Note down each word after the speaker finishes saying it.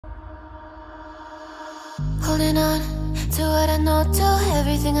Holding on to what I know, to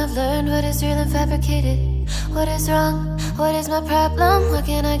everything I've learned. What is real and fabricated? What is wrong? What is my problem? How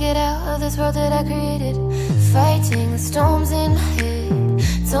can I get out of this world that I created? Fighting the storms in my head.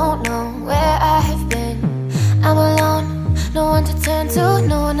 Don't know where I have been. I'm alone, no one to turn to.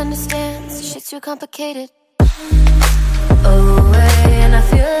 No one understands, shit's too complicated. Away, and I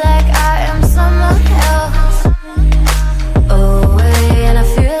feel like I am someone else. Away, and I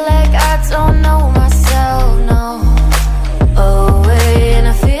feel like I don't know myself, no. Away, and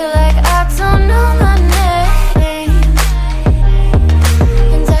I feel like I don't know my name.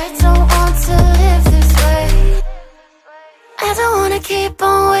 And I don't want to live this way. I don't wanna keep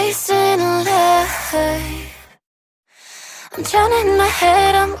on wasting a life. I'm drowning in my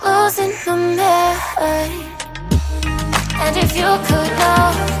head, I'm losing my mind. And if you could know,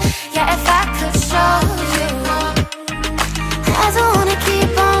 yeah, if I could show you, I don't wanna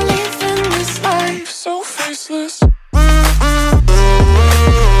keep on living this life so faceless.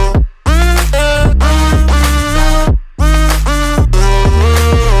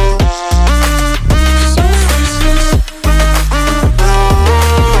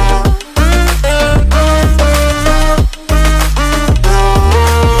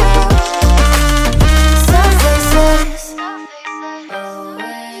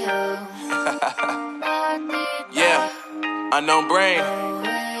 Unknown Brain,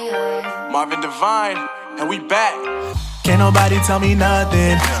 Marvin Divine, and we back. Can't nobody tell me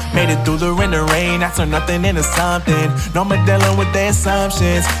nothing. Made it through the rain and rain, I turned nothing into something. No more dealing with their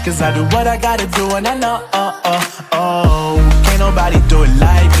assumptions, cause I do what I gotta do and I know, can't nobody do it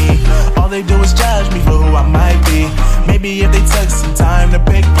like me. All they do is judge me for who I might be. Maybe if they took some time to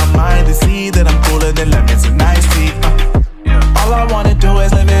pick my mind and see that I'm cooler than lemons and iced tea. All I wanna do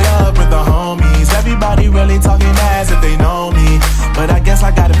is live it up with the homies. Everybody really talking as if they know me, but I guess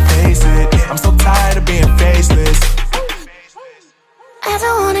I gotta face it. I'm so tired of being faceless. I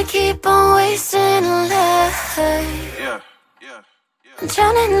don't wanna keep on wasting a life. I'm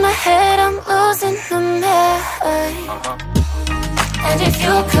drowning in my head, I'm losing my mind. And if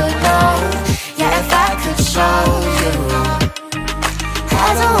you could know, yeah, if I could show you, I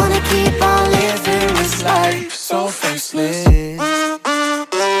don't wanna keep on living this life so faceless.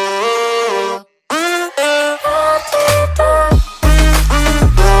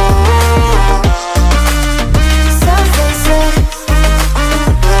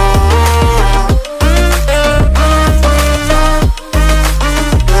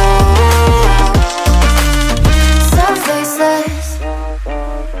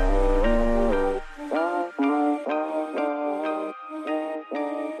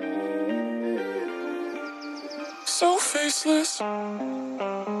 So faceless.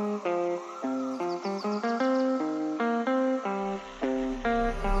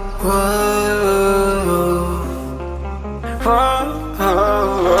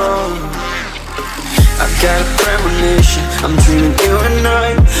 I've got a premonition, I'm dreaming you and I.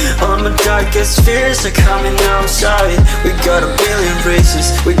 All my darkest fears are coming outside. We got a billion races,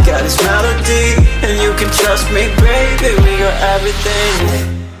 we got this melody. And you can trust me, baby, we got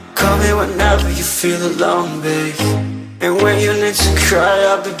everything. Call me whenever you feel alone, babe. And when you need to cry,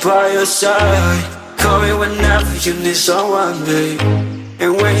 I'll be by your side. Call me whenever you need someone, babe.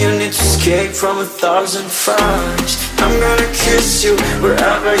 And when you need to escape from 1,000 fires, I'm gonna kiss you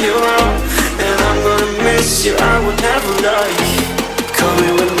wherever you are. And I'm gonna miss you, I will never lie. Call me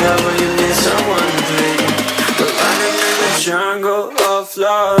whenever you need someone, babe. We're running in the jungle of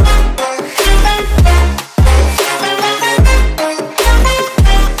love.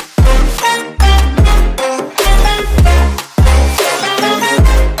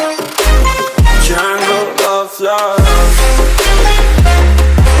 Love.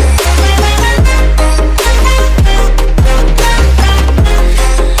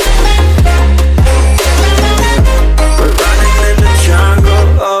 We're running in the jungle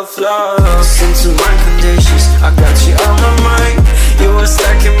of love. Listen to my conditions, I got you on my mind. You were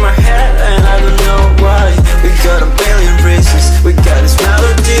stuck in my head and I don't know why. We got a billion races, we got this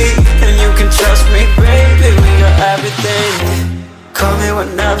melody. And you can trust me, baby, we got everything. Call me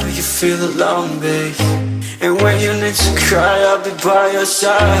whenever you feel alone, babe. And when you need to cry, I'll be by your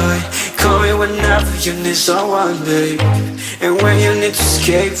side. Call me whenever you need someone, babe. And when you need to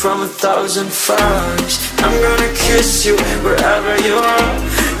escape from 1,000 fires, I'm gonna kiss you wherever you are.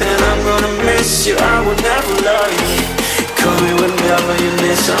 And I'm gonna miss you, I will never lie. Call me whenever you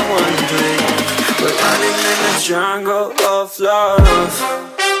need someone, babe. We're running in the jungle of love.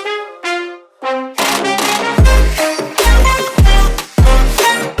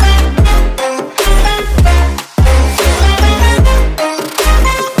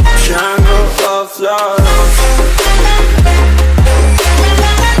 Love.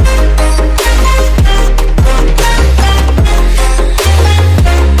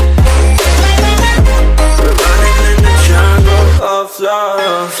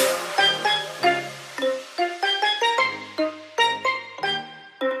 love.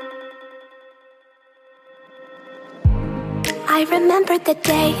 I remember the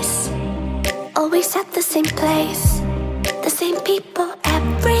days, always at the same place, the same people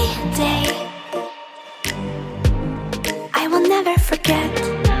every day. I will never forget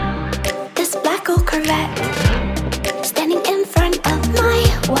this black old Corvette standing in front of my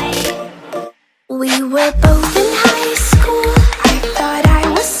way. We were both in high school, I thought I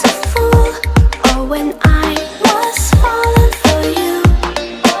was a fool. Oh, when I was falling for you,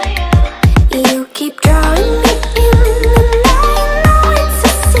 you keep drawing me in, and I know it's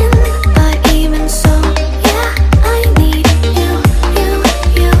a sin, but even so, yeah, I need you.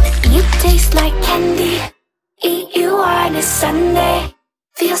 You taste like candy, eat you on a Sunday.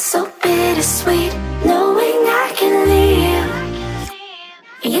 Feel so bittersweet, knowing I can leave.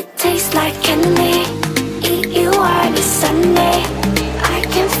 You taste like candy, eat you on a Sunday. I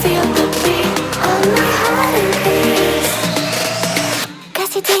can feel the beat on my heart and peace,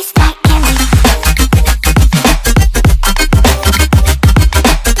 'cause you taste like candy.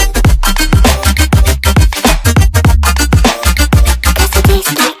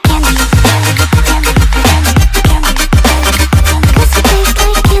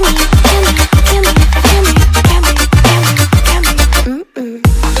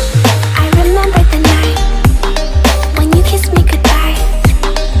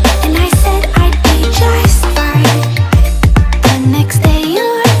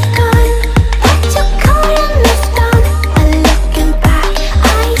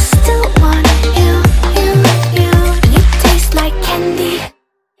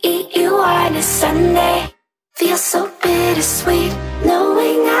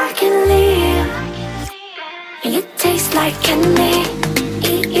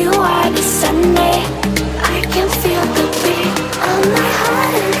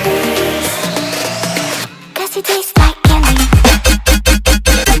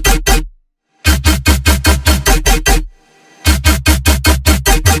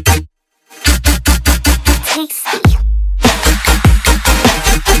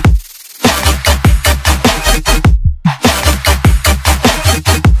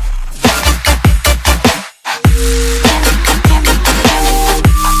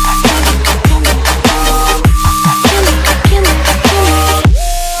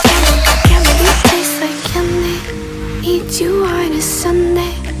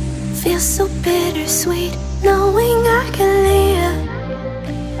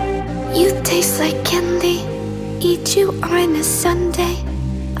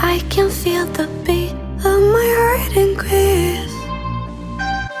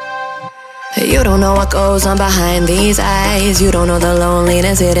 You don't know what goes on behind these eyes. You don't know the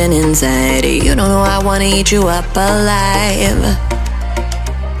loneliness hidden inside. You don't know I wanna eat you up alive.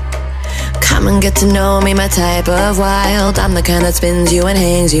 Come and get to know me, my type of wild. I'm the kind that spins you and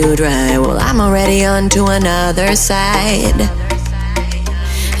hangs you dry. Well, I'm already on to another side.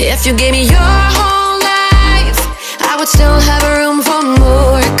 If you gave me your whole life, I would still have room for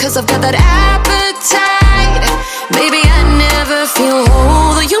more, 'cause I've got that appetite. Baby, I never feel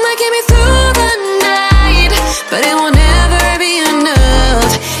whole. You might get me through the night, but it will never be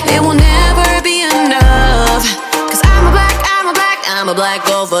enough. It will never be enough. 'Cause I'm a black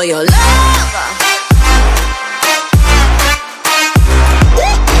gold for your love.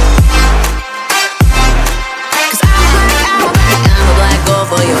 'Cause I'm a black gold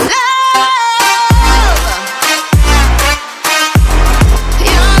for your love.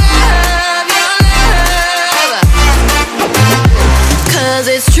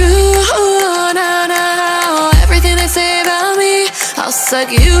 It's true, no, no, no. Everything they say about me, I'll suck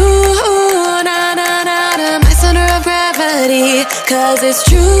you, no, no, no, to my center of gravity. 'Cause it's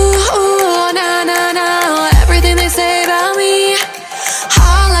true, no, no, no. Everything they say about me,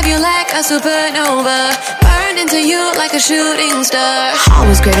 I'll love you like a supernova, burn into you like a shooting star.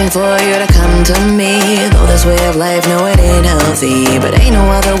 Always craving for you to come to me. Though this way of life, no, it ain't healthy, but ain't no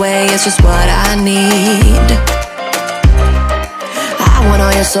other way, it's just what I need. I want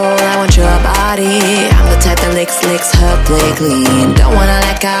all your soul, I want your body. I'm the type that licks her plate clean. Don't wanna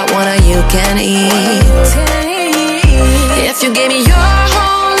let go, wanna you can eat. If you gave me your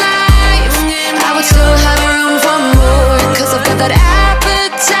whole life, I would still have room for more, 'cause I've got that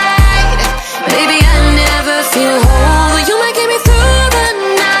appetite. Baby, I never feel whole. You might get me through the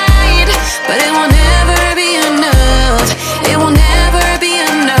night, but it will never be enough. It will never be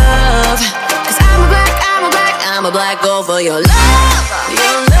enough. 'Cause I'm a black gold for your love.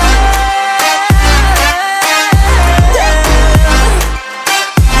 Your love.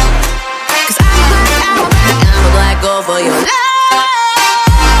 'Cause I'm a black gold for your love.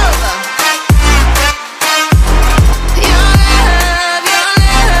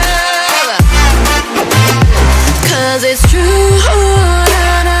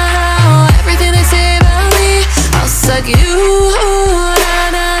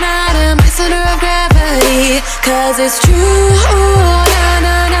 'cause it's true.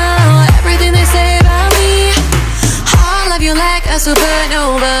 No, everything they say about me. I'll love you like a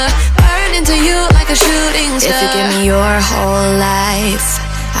supernova, burn into you like a shooting star. If you give me your whole life,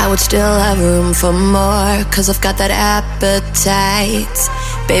 I would still have room for more, 'cause I've got that appetite.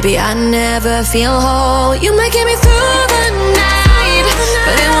 Baby, I never feel whole. You might get me through the night,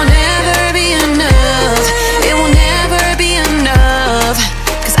 but it will never be enough. It will never be enough,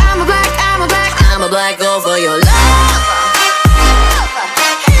 'cause I'm a black girl for your love.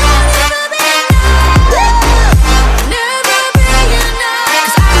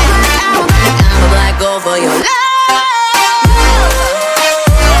 For your love,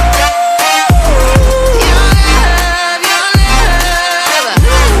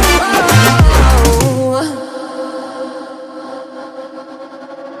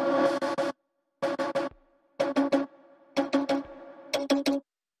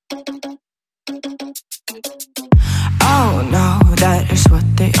 oh no, that is what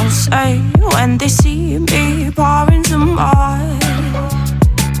they all say when they see me pouring some more.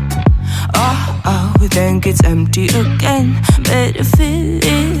 Oh, think it's empty again. Better fill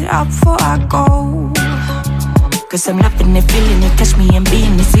it up before I go, 'cause I'm loving it, feeling it, touch me and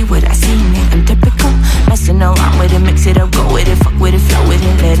being it. See what I see in it, I'm typical. Messing around with it, mix it up, go with it, fuck with it, flow with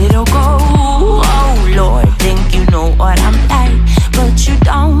it, let it all go. Oh Lord, think you know what I'm like, but you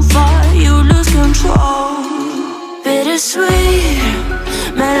don't fall, you lose control. Bittersweet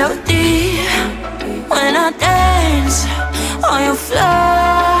melody when I dance on your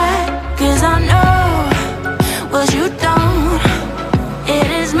floor, 'cause I know what you don't, it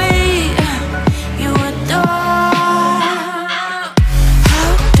is me you adore.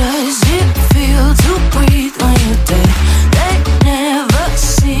 How does it feel to breathe when you're dead? They never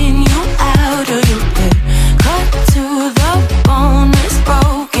seen you out of your bed. Cut to the bone, it's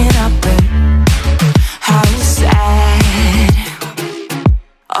broken, I bet. How sad.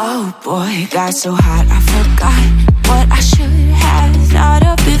 Oh boy, got so hot I forgot what I should have thought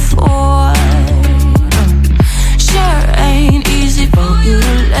of before. Sure ain't easy for you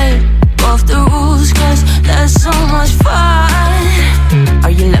to let go of the rules, 'cause there's so much fun.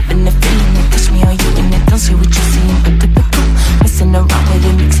 Are you loving the feeling it? Touch me, are you in it? Don't see what you're seeing, but typical. Messing around with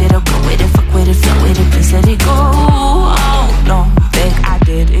it, mix it up, go with it, fuck with it, flow with it, please let it go. Oh no, think I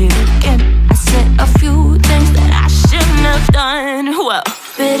did it again. I said a few things that I shouldn't have done. Well,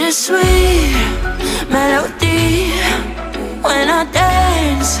 bittersweet melody when I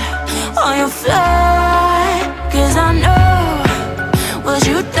dance on your floor, 'cause I know what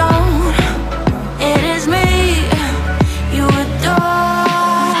you don't, it is me you adore.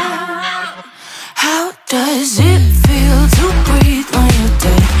 How does it feel to breathe when you're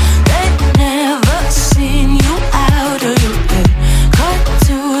dead? They never seen you out of your bed. Cut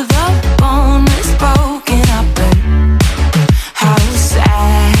to the bone, it's broken, I bet. How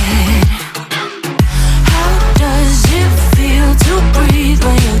sad. How does it feel to breathe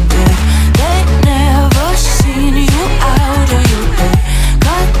when you're dead? They never seen you out of your bed.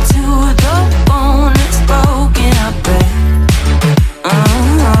 Cut to the bone, it's broken, I bet.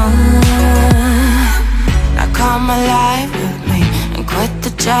 Now come alive with me and quit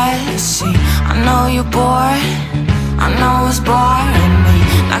the jealousy. I know you're bored, I know it's boring me.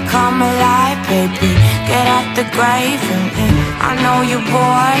 Now come alive, baby, get out the grave and live. I know you're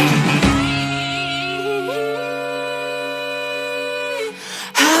bored.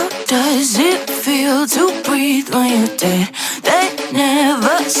 How does it feel to breathe when you're dead? They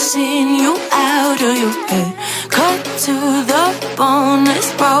never seen you out of your bed. Cut to the bone,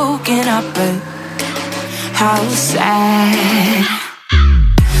 it's broken, I bet. How sad.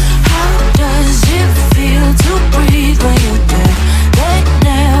 How does it feel to breathe when you're dead? They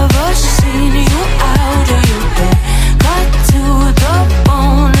never seen you out of your bed. Cut to the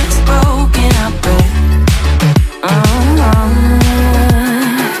bone, it's broken, I bet.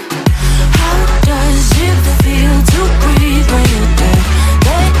 How does it feel to breathe when you're dead?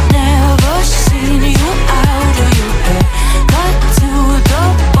 They never seen you out of your bed. Cut to the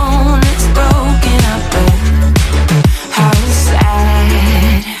bone, it's broken, I bet. How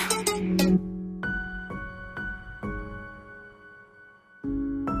sad.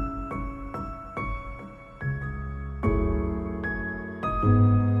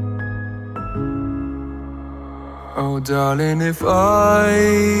 Oh darling, if I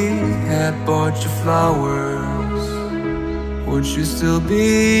had bought you flowers, would you still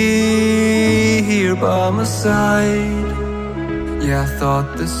be here by my side? Yeah, I thought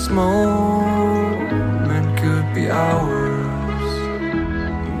this moment could be ours,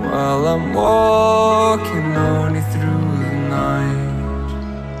 while I'm walking on you through the night.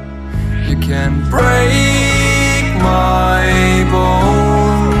 You can break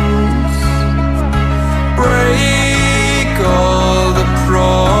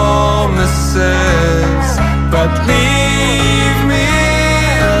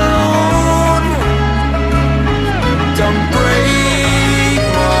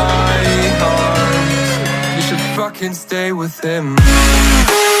fucking stay with him.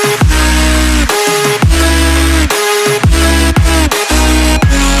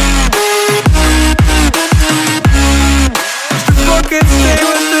 Fucking stay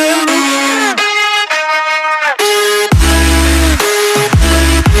with him.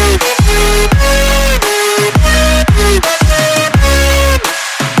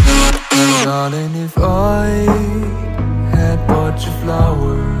 Darling, if I had bought you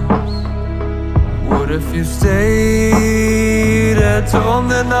flowers, what if you stayed at home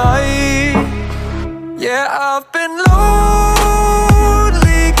the night? Yeah, I've been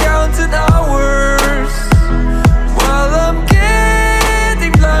lonely counting hours while I'm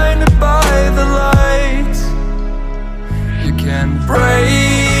getting blinded by the light. You can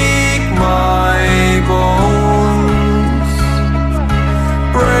break my bones,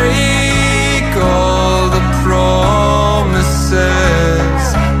 break all the promises,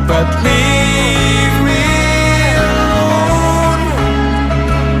 but leave me alone.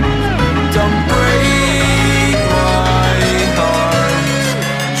 Don't break my heart.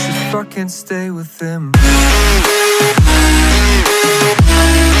 You should fucking stay with him. You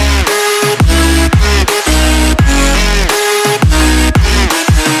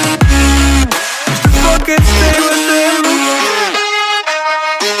should fucking stay with him.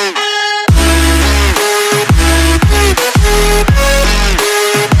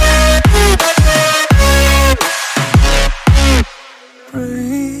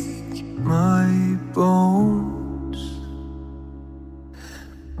 Break my bones,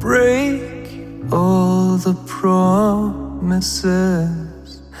 break all the promises,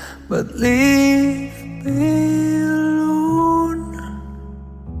 but leave me alone.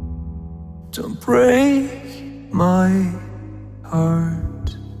 Don't break my heart.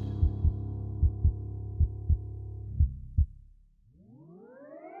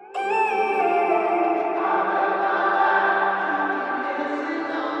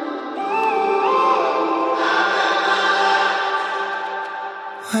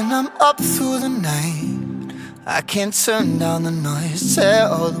 When I'm up through the night, I can't turn down the noise, tear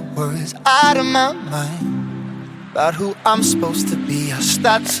all the worries out of my mind about who I'm supposed to be. I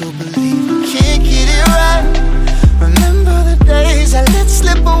start to believe I can't get it right. Remember the days I let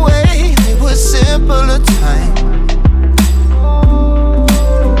slip away, they were simpler times.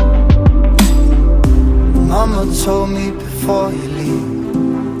 Mama told me before you leave,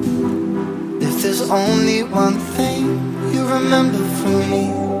 if there's only one thing you remember from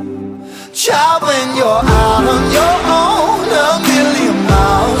me, child, when you're out on your own, a million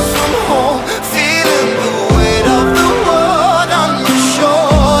miles from home, feeling the weight of the world on your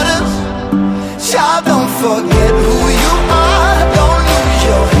shoulders. Child, don't forget who you are, don't lose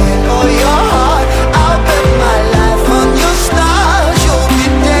your head or your heart. I'll bet my life on your stars, you'll be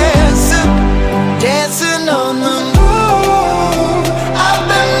dancing, dancing on the moon. I'll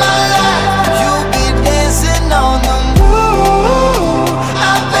bet my life, you'll be dancing on the moon.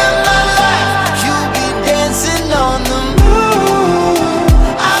 I'll bet my life, you'll be dancing on the moon.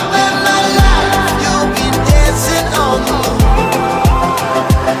 I bet my life, you'll be dancing on the moon.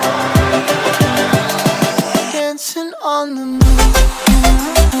 Dancing on the moon.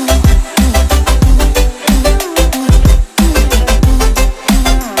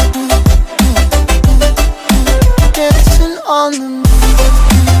 Dancing on the moon.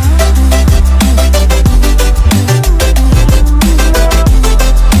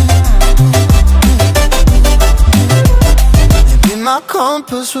 My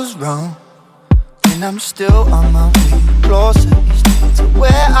compass was wrong, and I'm still on my way closer each day to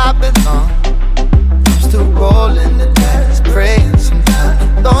where I belong. I'm still rolling the dice, praying sometimes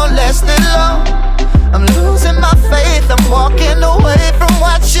don't last it long. I'm losing my faith, I'm walking away from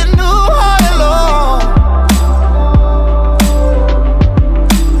what you knew all along.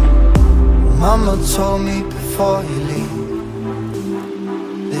 Mama told me before you leave,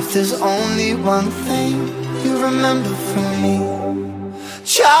 if there's only one thing you remember from me,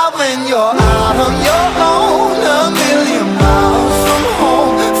 child, when you're out on your own, a million miles from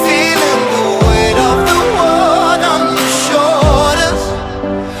home, feeling the weight of the world on your shoulders.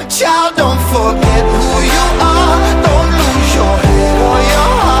 Child, don't forget who you are, don't lose your head or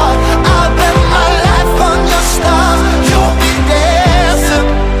your heart. I'll bet my life on your stars, you'll be dancing,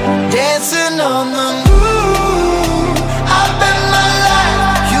 dancing on the moon. I'll bet my life,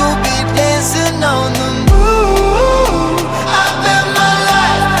 you'll be dancing on the moon. I'll bet my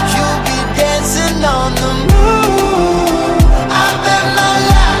life, you'll be dancing on the moon. I bet my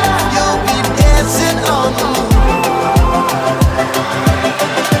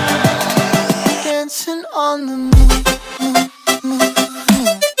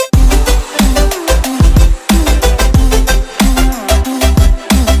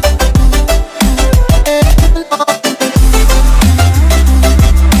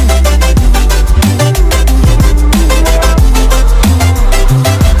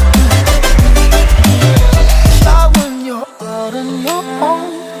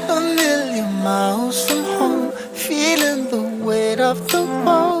the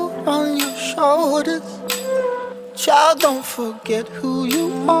world on your shoulders. Child, don't forget who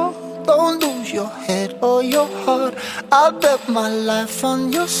you are. Don't lose your head or your heart. I bet my life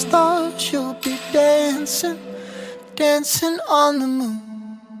on your stars. You'll be dancing, dancing on the moon.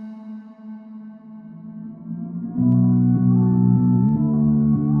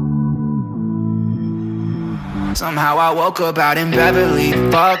 Somehow I woke up out in Beverly,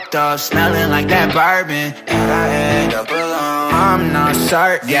 fucked up, smelling like that bourbon, and I end up alone. I'm not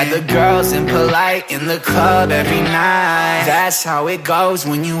certain. Yeah, the girls impolite in the club every night. That's how it goes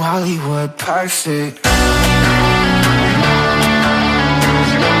when you Hollywood perfect.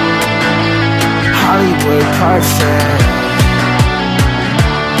 Hollywood perfect.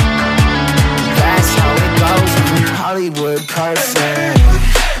 That's how it goes when you Hollywood perfect.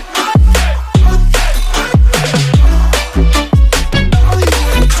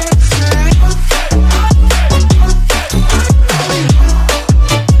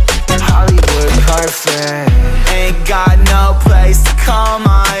 Ain't got no place to call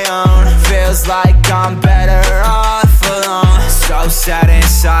my own. Feels like I'm better off alone. So sad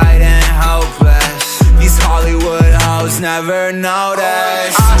inside and hopeless. These Hollywood hoes never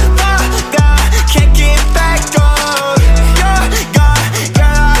notice. Can't get back on. You're gone,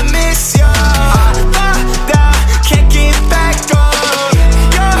 girl, I miss you. Can't get back on.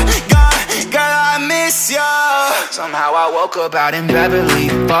 You're gone, girl, I miss you. Somehow I woke up out in Beverly,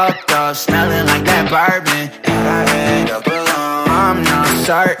 fucked up, smelling like that bourbon, and I end up alone. I'm not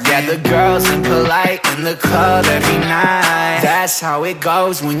certain. Yeah, the girls impolite in the club every night. That's how it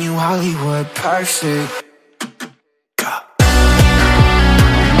goes when you Hollywood perfect.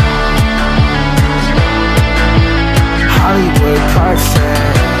 Hollywood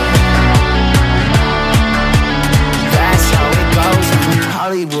perfect. That's how it goes when you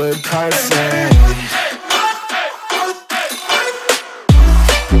Hollywood perfect.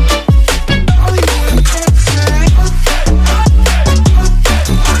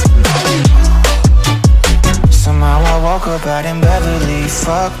 Woke up out in Beverly,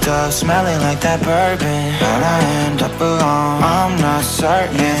 fucked up, smelling like that bourbon, and I end up alone. I'm not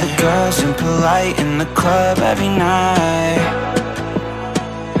certain. Yeah, the girls impolite in the club every night.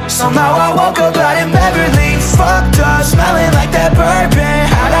 Somehow I woke up out in Beverly, fucked up, smelling like that bourbon,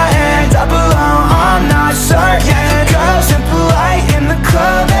 and I end up alone. I'm not certain. Yeah, the girls impolite in the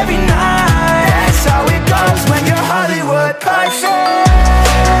club every night. That's how it goes when you're Hollywood perfect.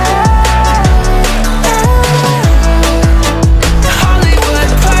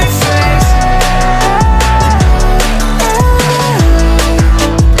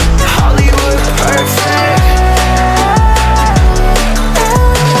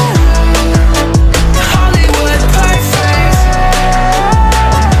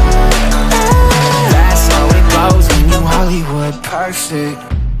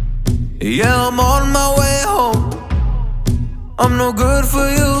 Yeah, I'm on my way home. I'm no good for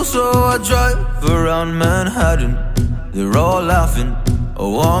you, so I drive around Manhattan. They're all laughing,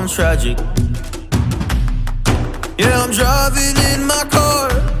 oh I'm tragic. Yeah, I'm driving in my car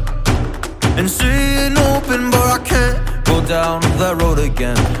and seeing open, but I can't go down that road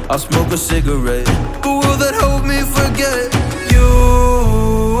again. I'll smoke a cigarette, but will that help me forget